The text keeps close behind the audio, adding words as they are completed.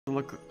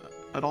Look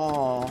at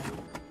all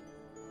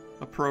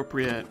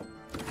appropriate.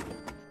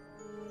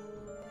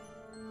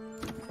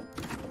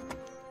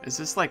 Is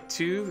this like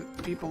two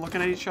people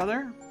looking at each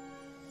other?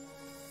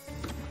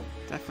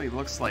 Definitely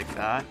looks like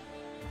that.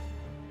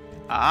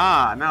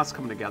 Ah, now it's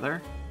coming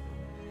together.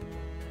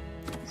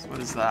 So what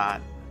is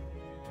that?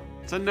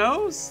 It's a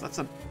nose? That's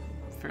a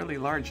fairly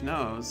large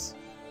nose.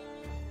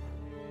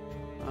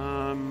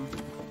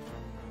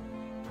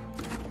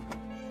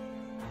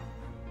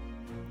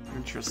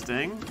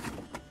 Interesting.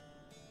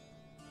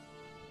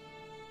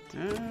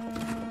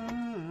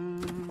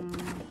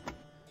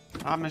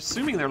 I'm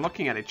assuming they're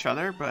looking at each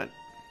other, but it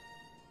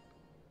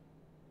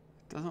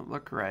doesn't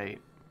look right.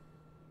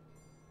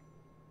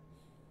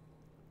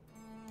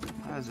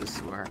 How does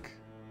this work?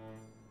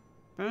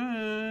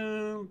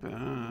 Boom,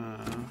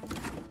 boom.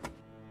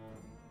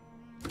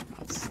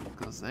 That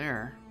goes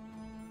there.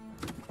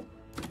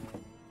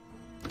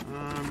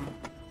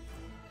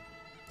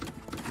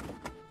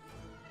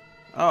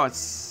 Oh,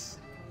 it's...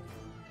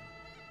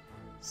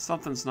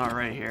 Something's not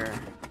right here.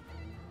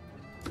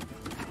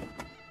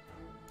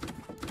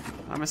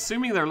 I'm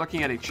assuming they're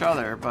looking at each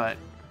other, but...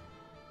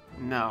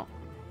 No.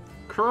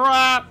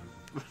 Crap!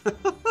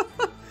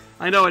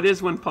 I know, it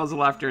is one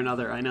puzzle after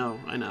another. I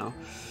know.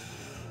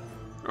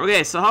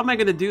 Okay, so how am I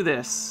going to do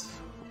this?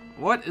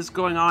 What is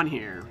going on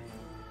here?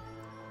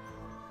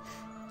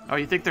 Oh,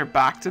 you think they're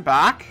back to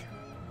back?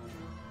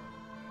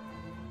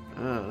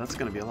 That's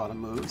going to be a lot of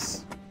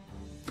moves.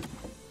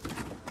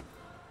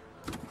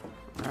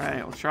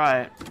 Alright, we'll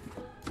try it.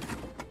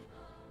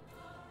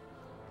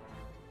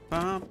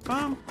 Bum,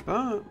 bum,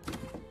 bum.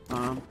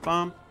 Bum,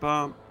 bum,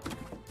 bum.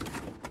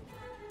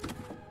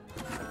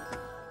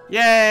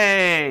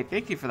 Yay!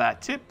 Thank you for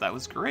that tip. That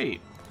was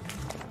great.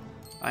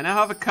 I now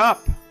have a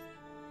cup.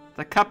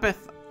 The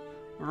cuppeth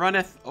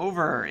runneth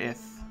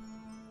overeth.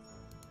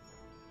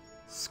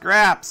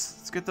 Scraps.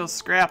 Let's get those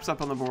scraps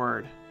up on the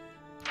board.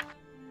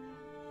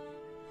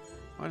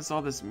 What does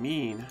all this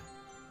mean?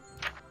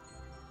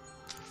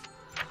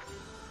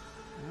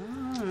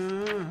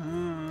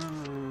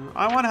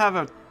 I want to have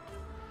a...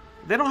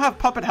 They don't have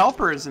puppet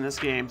helpers in this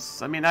game.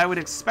 I mean, I would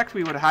expect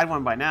we would have had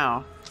one by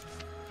now.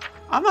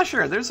 I'm not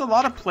sure. There's a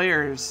lot of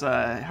players,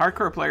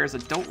 hardcore players,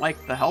 that don't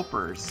like the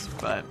helpers,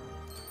 but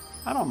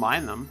I don't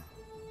mind them.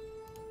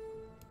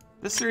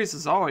 This series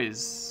has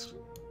always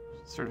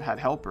sort of had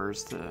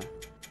helpers to...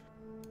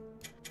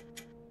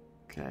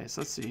 Okay,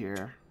 so let's see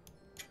here.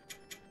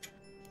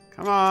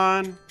 Come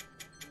on.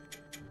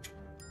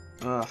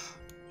 Ugh.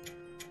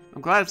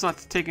 I'm glad it's not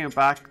taking it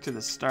back to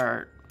the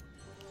start.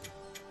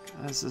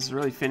 This is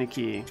really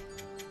finicky.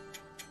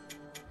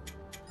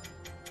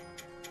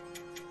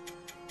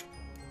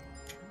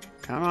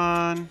 Come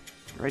on.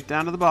 Right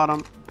down to the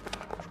bottom.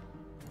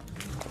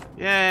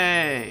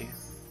 Yay.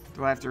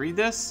 Do I have to read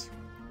this?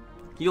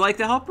 You like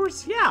the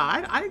helpers? Yeah,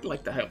 I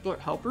like the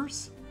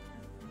helpers.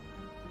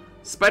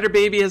 Spider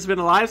Baby has been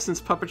alive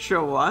since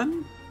PuppetShow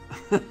 1.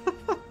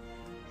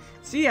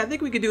 See, I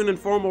think we could do an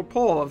informal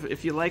poll of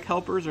if you like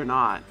helpers or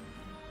not.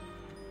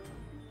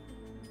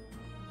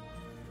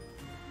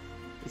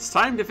 It's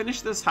time to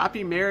finish this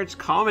happy marriage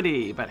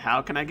comedy, but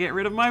how can I get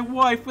rid of my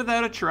wife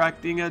without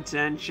attracting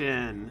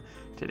attention?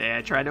 Today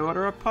I tried to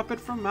order a puppet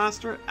from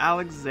Master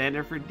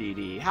Alexander for Dee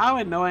Dee. How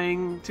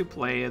annoying to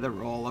play the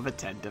role of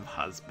attentive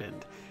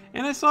husband.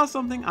 And I saw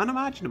something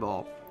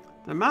unimaginable.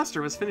 The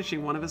master was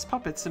finishing one of his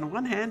puppets and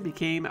one hand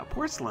became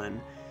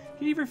porcelain.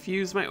 He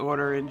refused my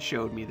order and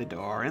showed me the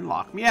door and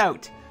locked me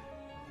out.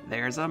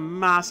 There's a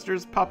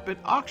master's puppet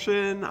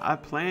auction. A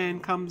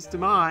plan comes to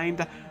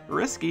mind.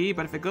 Risky,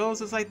 but if it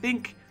goes as I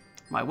think,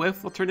 my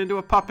wife will turn into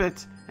a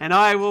puppet, and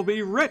I will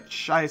be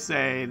rich, I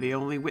say. The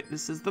only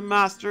witness is the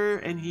master,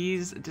 and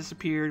he's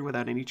disappeared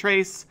without any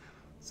trace.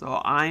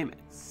 So I'm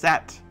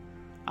set.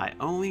 I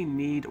only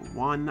need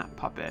one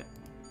puppet.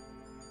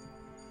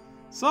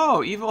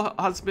 So, evil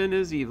husband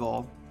is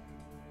evil.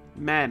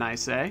 Men, I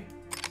say.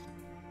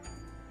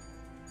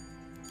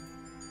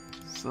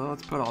 So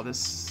let's put all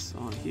this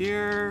on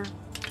here.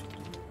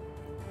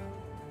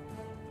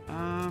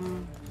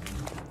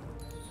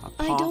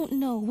 I don't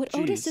know what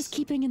Otis is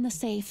keeping in the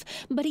safe,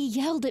 but he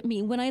yelled at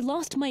me when I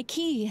lost my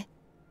key.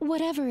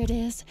 Whatever it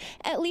is,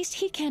 at least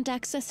he can't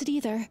access it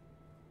either.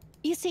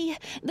 You see,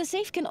 the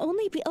safe can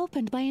only be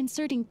opened by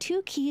inserting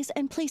 2 keys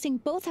and placing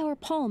both our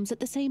palms at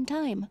the same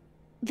time.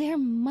 There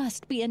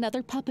must be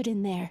another puppet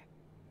in there.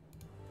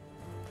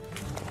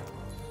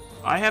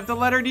 I have the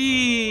letter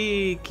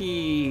D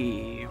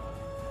key.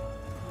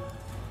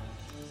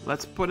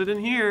 Let's put it in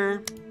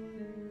here.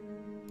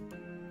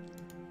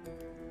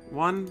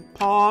 One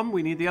palm.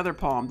 We need the other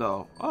palm,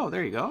 though. Oh,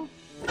 there you go.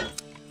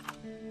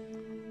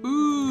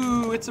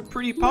 Ooh, it's a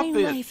pretty puppet.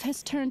 My life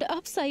has turned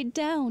upside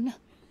down.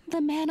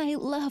 The man I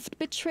loved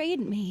betrayed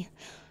me.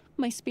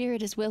 My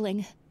spirit is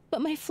willing,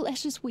 but my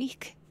flesh is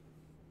weak.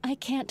 I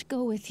can't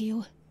go with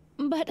you,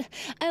 but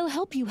I'll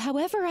help you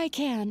however I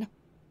can.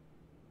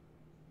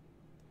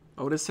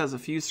 Otis has a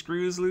few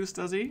screws loose,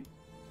 does he?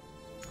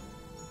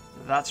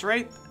 That's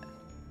right.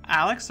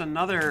 Alex,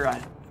 another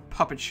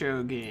puppet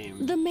show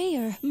game. The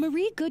mayor,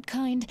 Marie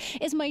Goodkind,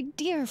 is my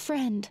dear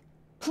friend.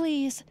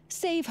 Please,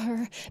 save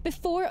her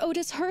before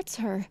Otis hurts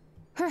her.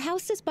 Her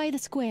house is by the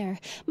square,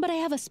 but I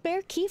have a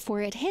spare key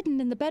for it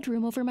hidden in the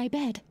bedroom over my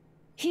bed.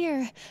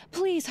 Here,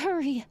 please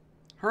hurry.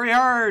 Hurry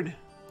hard!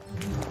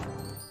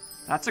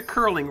 That's a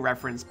curling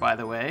reference, by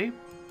the way.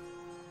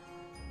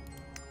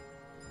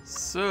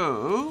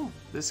 So,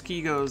 this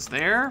key goes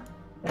there.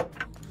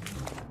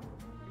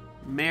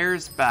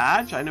 Mayor's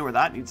badge, I know where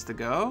that needs to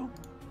go.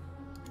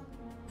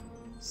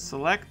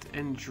 Select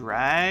and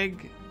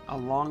drag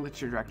along the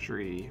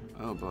trajectory.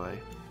 Oh boy.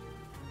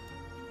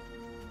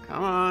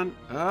 Come on.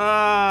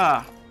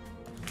 Ah!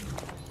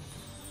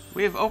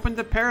 We have opened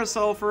the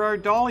parasol for our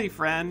dolly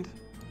friend.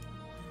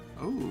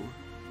 Ooh.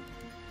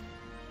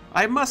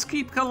 I must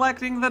keep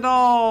collecting the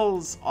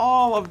dolls.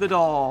 All of the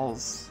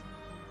dolls.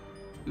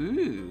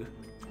 Ooh.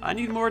 I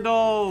need more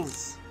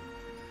dolls.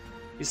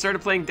 You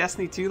started playing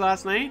Destiny 2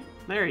 last night?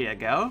 There you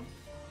go.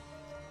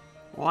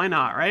 Why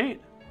not, right?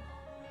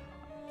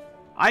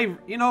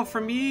 You know,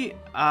 for me,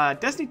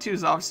 Destiny 2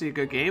 is obviously a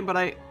good game, but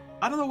I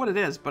don't know what it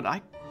is,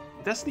 but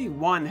Destiny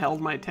 1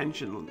 held my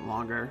attention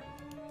longer.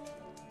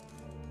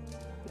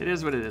 It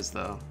is what it is,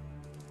 though.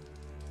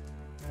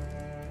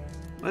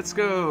 Let's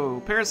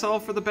go.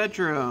 Parasol for the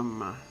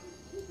bedroom.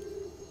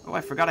 Oh,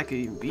 I forgot I could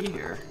even be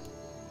here.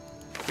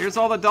 Here's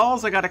all the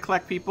dolls I gotta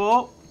collect,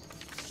 people.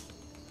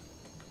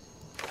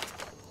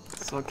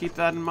 So I'll keep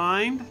that in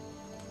mind.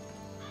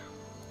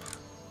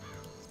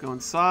 Let's go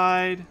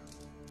inside.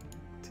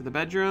 To the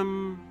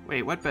bedroom.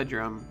 Wait, what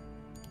bedroom?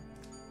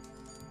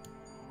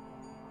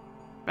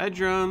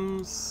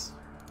 Bedrooms.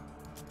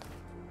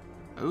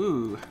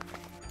 Ooh.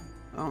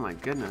 Oh my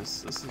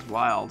goodness, this is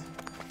wild.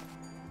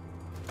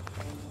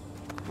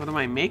 What am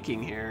I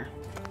making here?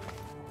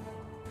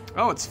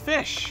 Oh, it's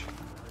fish.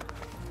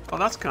 Oh,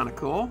 that's kind of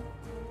cool.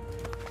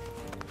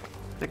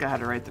 I think I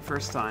had it right the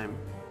first time.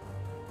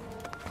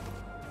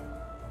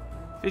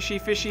 Fishy,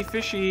 fishy,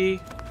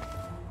 fishy.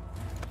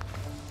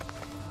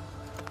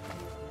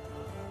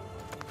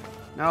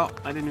 No,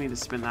 I didn't mean to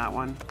spin that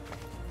one.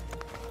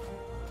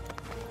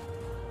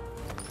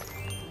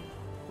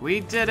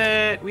 We did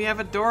it! We have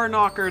a door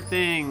knocker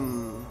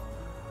thing!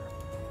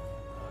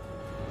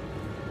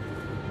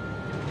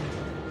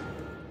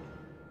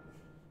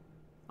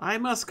 I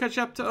must catch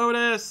up to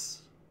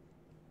Otis!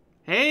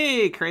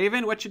 Hey,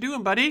 Craven, what you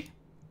doing, buddy?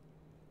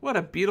 What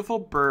a beautiful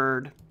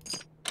bird.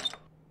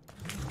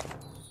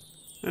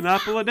 An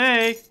apple a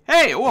day.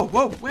 Hey, whoa,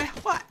 whoa,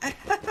 what?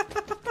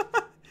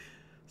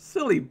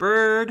 Silly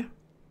bird.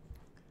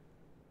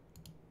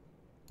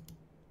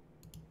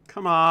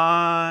 Come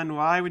on,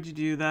 why would you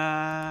do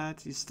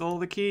that? You stole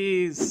the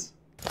keys.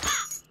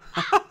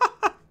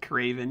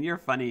 Craven, you're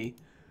funny.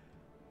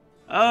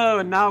 Oh,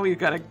 and now we've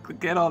got to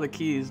get all the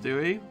keys, do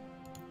we?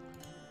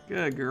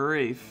 Good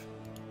grief.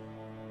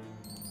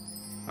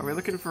 Are we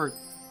looking for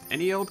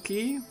any old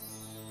key?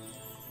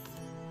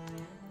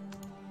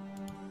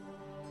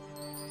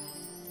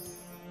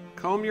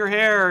 Comb your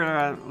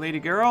hair, lady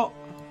girl.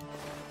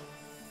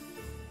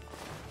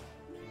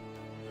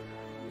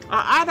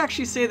 I'd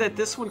actually say that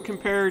this one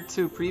compared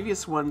to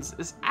previous ones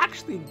is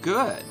actually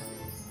good.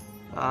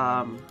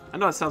 I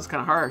know it sounds kind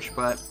of harsh,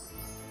 but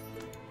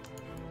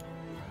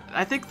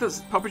I think those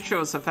puppet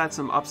shows have had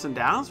some ups and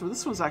downs, but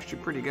this one's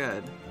actually pretty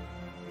good.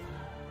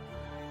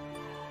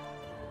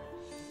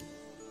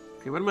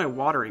 Okay, what am I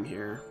watering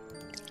here?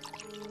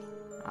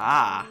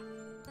 Ah.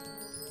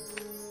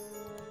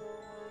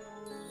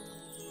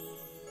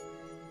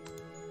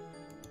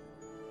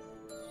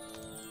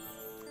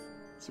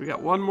 So we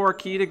got one more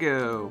key to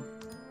go.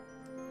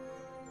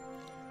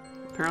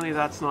 Apparently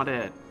that's not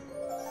it.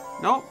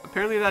 Nope,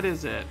 apparently that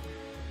is it.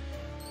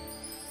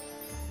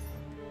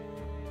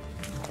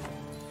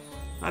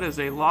 That is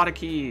a lot of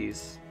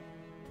keys.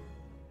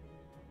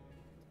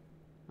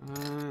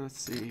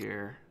 Let's see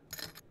here.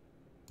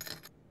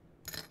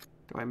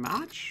 Do I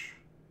match?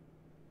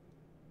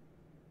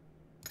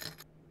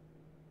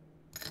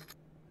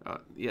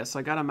 Yes,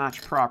 I gotta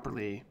match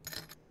properly.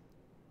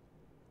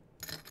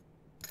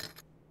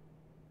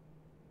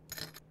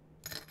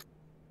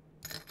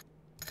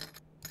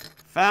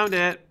 Found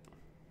it.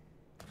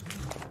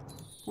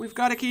 We've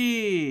got a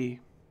key.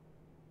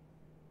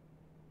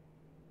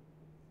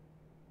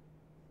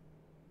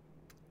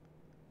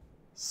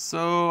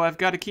 So I've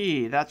got a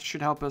key. That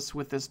should help us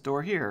with this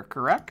door here,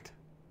 correct?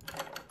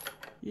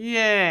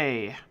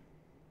 Yay.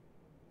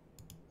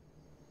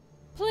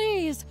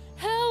 Please,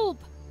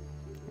 help!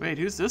 Wait,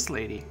 who's this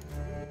lady?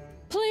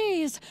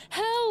 Please,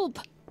 help!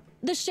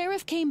 The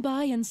sheriff came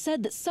by and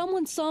said that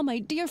someone saw my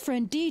dear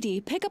friend Dee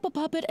Dee pick up a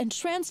puppet and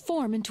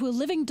transform into a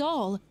living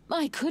doll.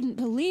 I couldn't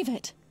believe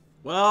it.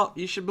 Well,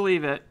 you should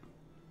believe it.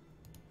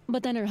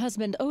 But then her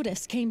husband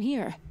Otis came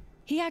here.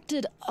 He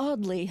acted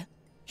oddly.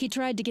 He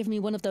tried to give me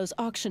one of those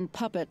auction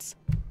puppets.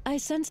 I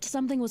sensed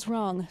something was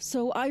wrong,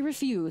 so I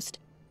refused.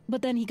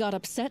 But then he got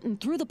upset and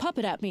threw the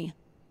puppet at me.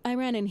 I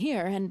ran in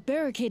here and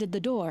barricaded the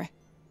door.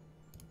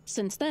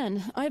 Since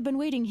then, I've been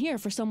waiting here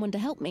for someone to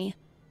help me.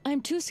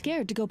 I'm too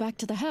scared to go back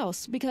to the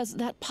house because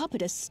that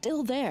puppet is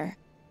still there.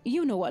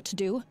 You know what to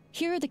do.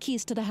 Here are the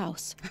keys to the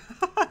house.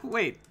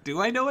 Wait,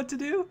 do I know what to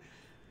do?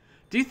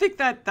 Do you think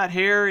that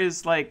hair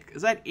is like,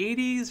 is that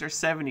 80s or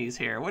 70s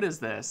hair? What is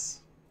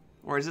this?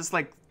 Or is this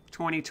like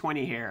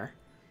 2020 hair?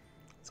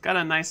 It's got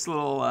a nice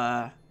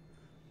little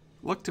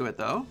look to it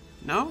though.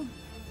 No?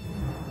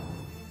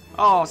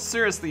 Oh,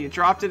 seriously, you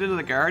dropped it into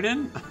the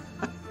garden?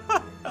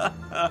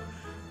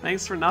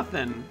 Thanks for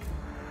nothing.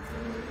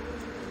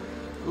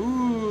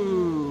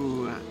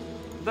 Ooh,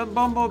 the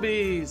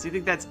bumblebees. You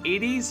think that's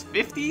 80s,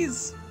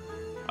 50s?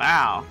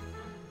 Wow.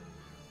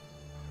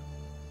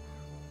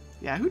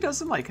 Yeah, who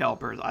doesn't like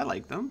helpers? I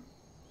like them.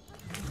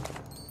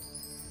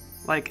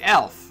 Like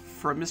Elf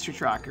from Mystery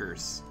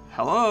Trackers.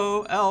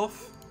 Hello,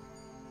 Elf.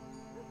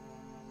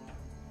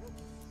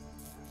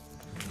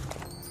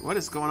 So what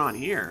is going on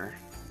here?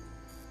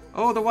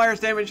 Oh, the wire's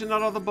damaged and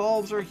not all the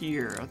bulbs are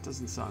here. That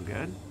doesn't sound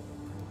good.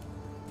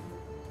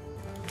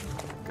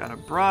 Got a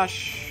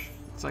brush.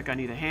 Looks like I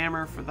need a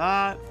hammer for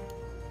that.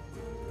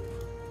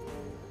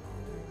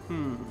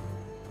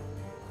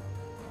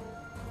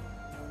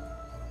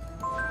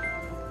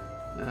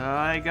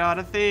 I got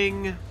a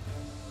thing.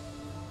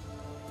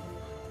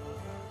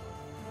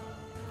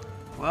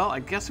 Well, I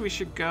guess we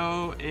should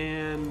go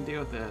and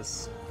deal with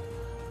this.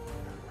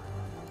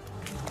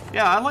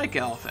 Yeah, I like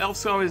Elf.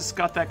 Elf's always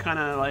got that kind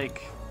of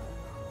like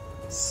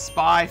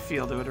spy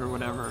feel to it or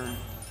whatever.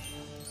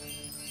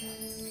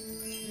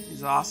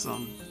 He's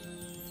awesome.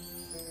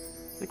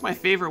 I think my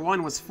favorite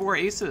one was Four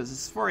Aces.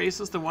 Is Four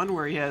Aces the one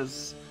where he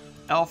has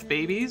elf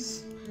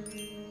babies?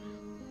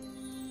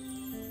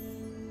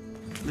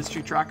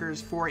 Mystery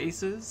Trackers, Four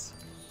Aces.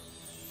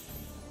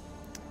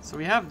 So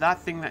we have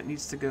that thing that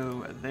needs to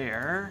go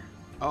there.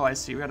 Oh, I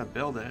see. We gotta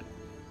build it.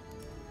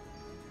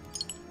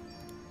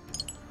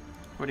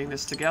 Putting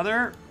this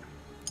together.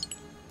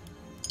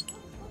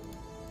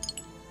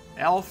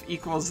 Elf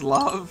equals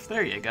love.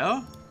 There you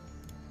go.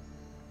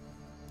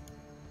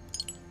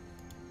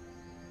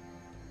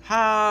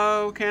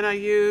 How can I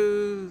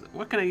use...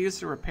 What can I use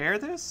to repair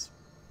this?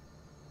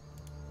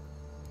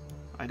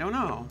 I don't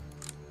know.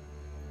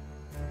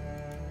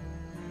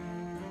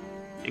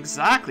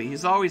 Exactly.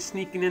 He's always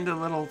sneaking into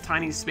little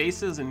tiny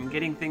spaces and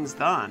getting things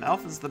done.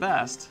 Elf is the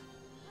best.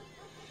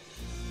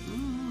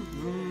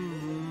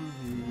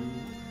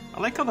 I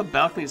like how the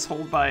balcony is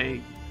held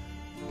by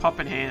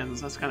puppet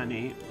hands. That's kind of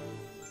neat.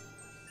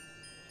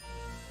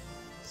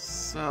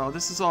 So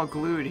this is all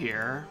glued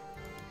here.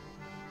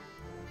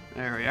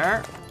 There we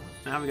are.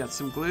 Now we got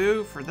some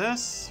glue for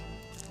this.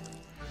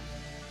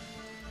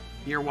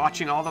 You're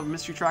watching all the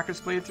Mystery Trackers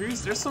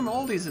playthroughs. There's some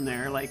oldies in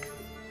there, like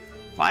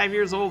 5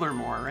 years old or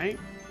more, right?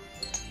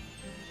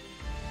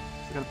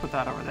 So gotta put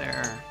that over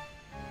there.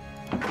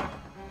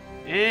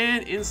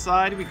 And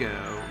inside we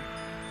go.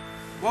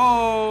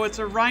 Whoa, it's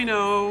a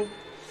rhino.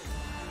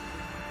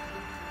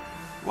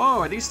 Whoa,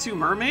 are these two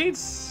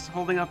mermaids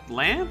holding up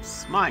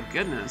lamps? My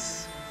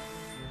goodness.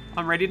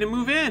 I'm ready to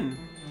move in.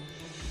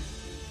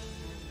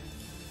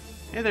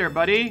 Hey there,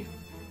 buddy.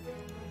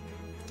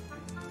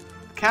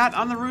 Cat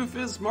on the roof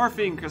is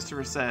morphing,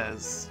 Christopher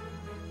says.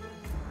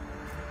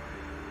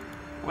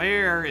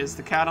 Where is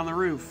the cat on the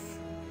roof?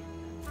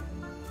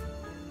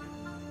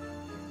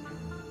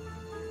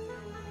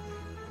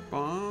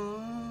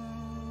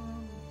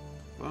 Bum,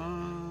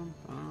 bum,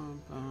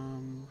 bum,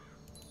 bum.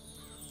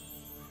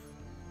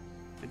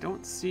 I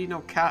don't see no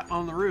cat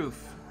on the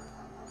roof.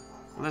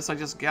 Unless I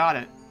just got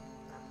it.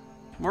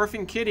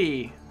 Morphing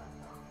kitty.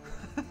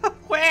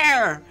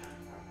 Where?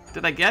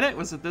 Did I get it?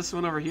 Was it this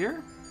one over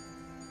here?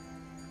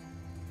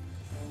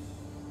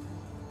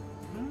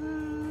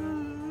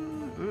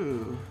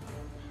 Ooh.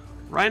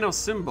 Rhino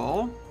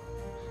symbol.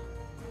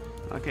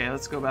 Okay,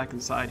 let's go back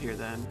inside here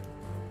then.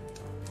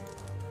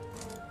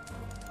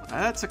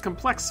 That's a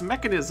complex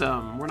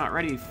mechanism we're not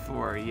ready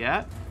for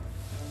yet.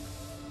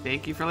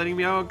 Thank you for letting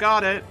me know.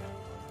 Got it.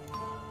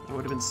 I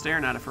would have been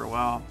staring at it for a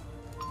while.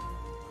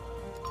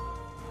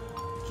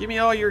 Give me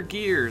all your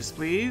gears,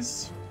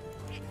 please.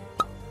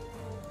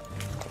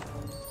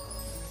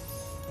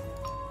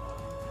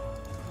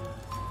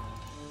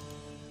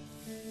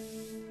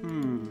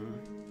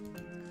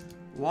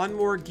 One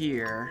more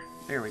gear.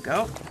 There we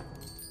go.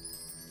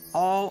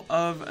 All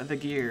of the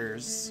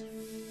gears.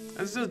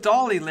 There's a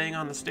dolly laying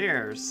on the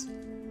stairs.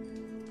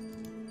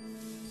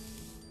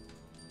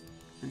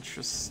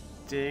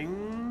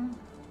 Interesting.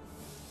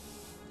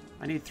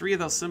 I need 3 of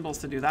those symbols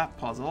to do that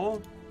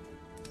puzzle.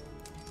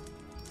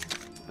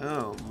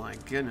 Oh my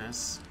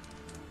goodness.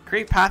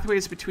 Create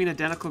pathways between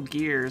identical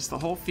gears. The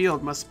whole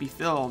field must be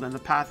filled and the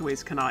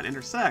pathways cannot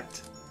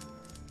intersect.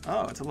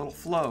 Oh, it's a little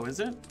flow, is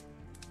it?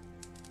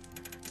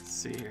 Let's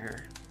see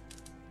here.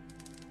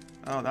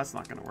 Oh, that's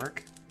not gonna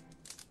work.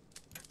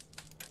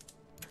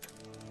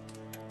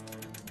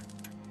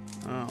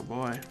 Oh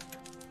boy.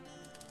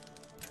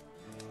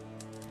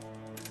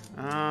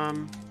 I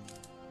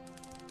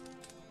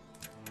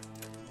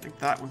think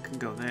that one can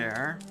go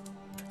there.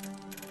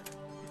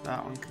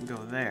 That one can go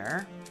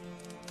there.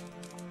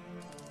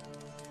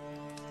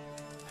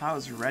 How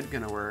is red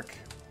gonna work?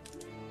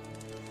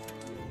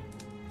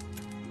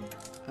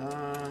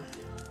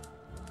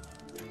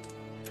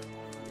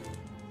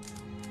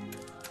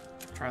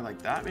 Try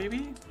like that,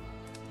 maybe?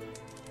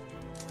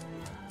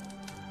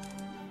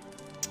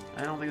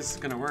 I don't think this is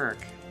gonna work.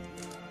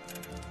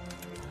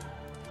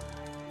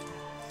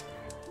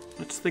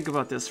 Let's think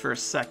about this for a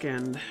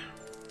second.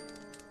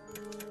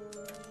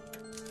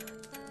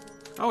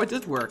 Oh, it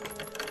did work.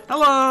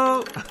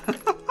 Hello!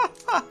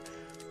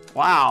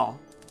 Wow.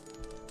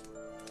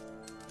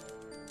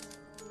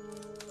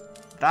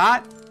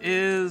 That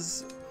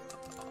is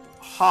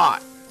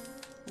hot.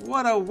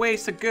 What a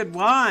waste of good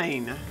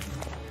wine.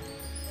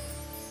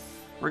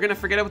 We're gonna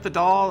forget about the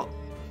doll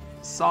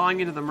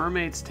sawing into the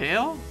mermaid's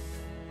tail?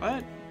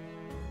 What?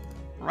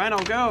 Rhino,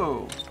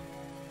 go!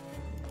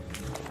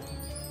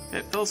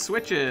 Hit those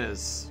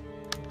switches.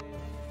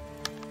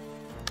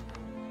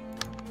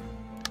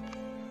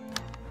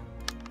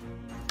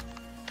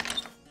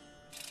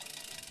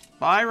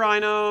 Bye,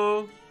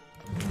 Rhino.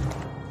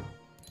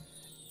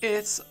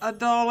 It's a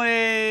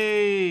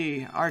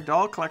dolly. Our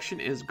doll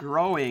collection is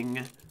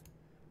growing.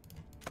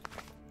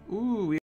 Ooh.